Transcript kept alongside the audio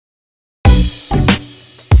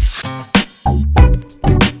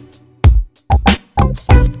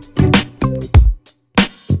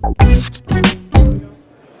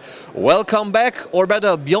Welcome back, or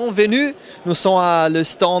better, bienvenue. Nous sommes à le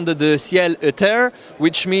stand de Ciel et Terre,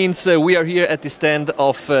 which means we are here at the stand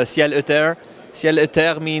of Ciel et Terre. Ciel et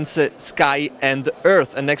Terre means sky and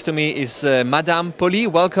earth. And next to me is Madame Pauly.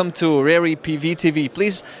 Welcome to RERi PV TV.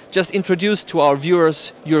 Please just introduce to our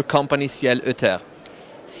viewers your company Ciel et Terre.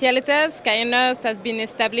 Ciel et Terre, Sky and Earth, has been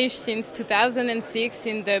established since 2006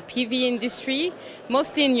 in the PV industry.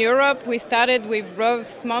 Mostly in Europe, we started with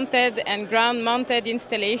roof-mounted and ground-mounted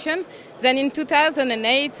installation. Then in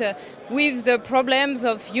 2008, with the problems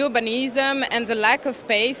of urbanism and the lack of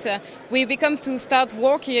space, we began to start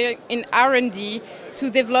working in R&D to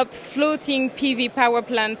develop floating PV power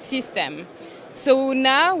plant system. So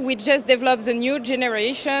now we just developed the new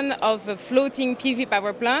generation of a floating PV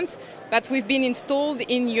power plant that we've been installed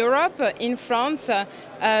in Europe, in France,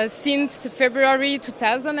 since February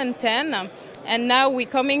 2010. And now we're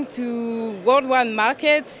coming to worldwide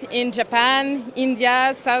markets in Japan,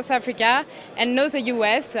 India, South Africa, and now the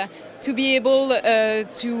US to be able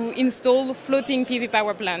to install floating PV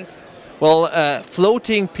power plant. Well,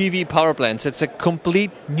 floating PV power plants, it's a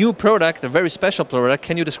complete new product, a very special product.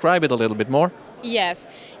 Can you describe it a little bit more? Yes,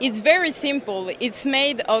 it's very simple. It's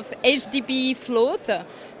made of HDPE float.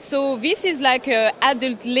 So this is like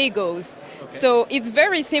adult Legos. Okay. So it's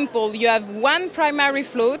very simple. You have one primary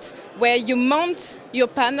float where you mount your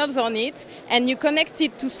panels on it and you connect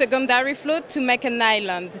it to secondary float to make an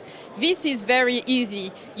island. This is very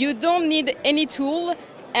easy. You don't need any tool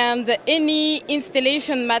and any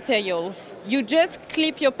installation material. You just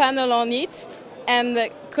clip your panel on it and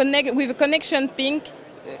connect with a connection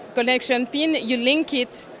pin, you link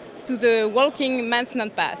it to the walking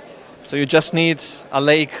maintenance path. So you just need a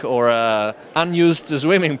lake or an unused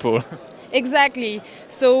swimming pool. Exactly.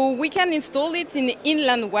 So we can install it in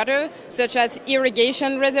inland water, such as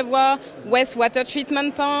irrigation reservoir, wastewater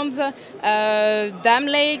treatment ponds, dam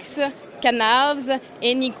lakes, canals,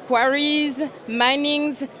 any quarries,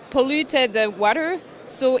 minings, polluted water.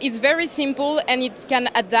 So it's very simple and it can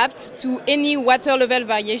adapt to any water level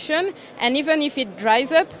variation. And even if it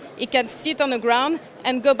dries up, it can sit on the ground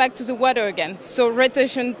and go back to the water again. So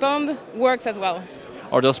rotation pond works as well.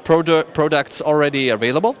 Are those products already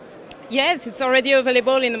available? Yes, it's already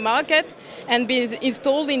available in the market and been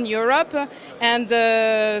installed in Europe.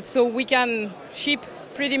 And so we can ship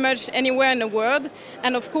pretty much anywhere in the world.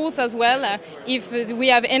 And of course, as well, if we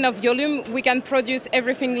have enough volume, we can produce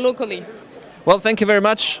everything locally. Well, thank you very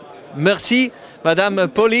much. Merci, Madame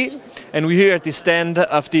Pauly. And we're here at the stand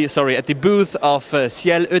of at the booth of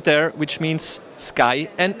Ciel et Terre, which means sky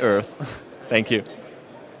and earth. Thank you.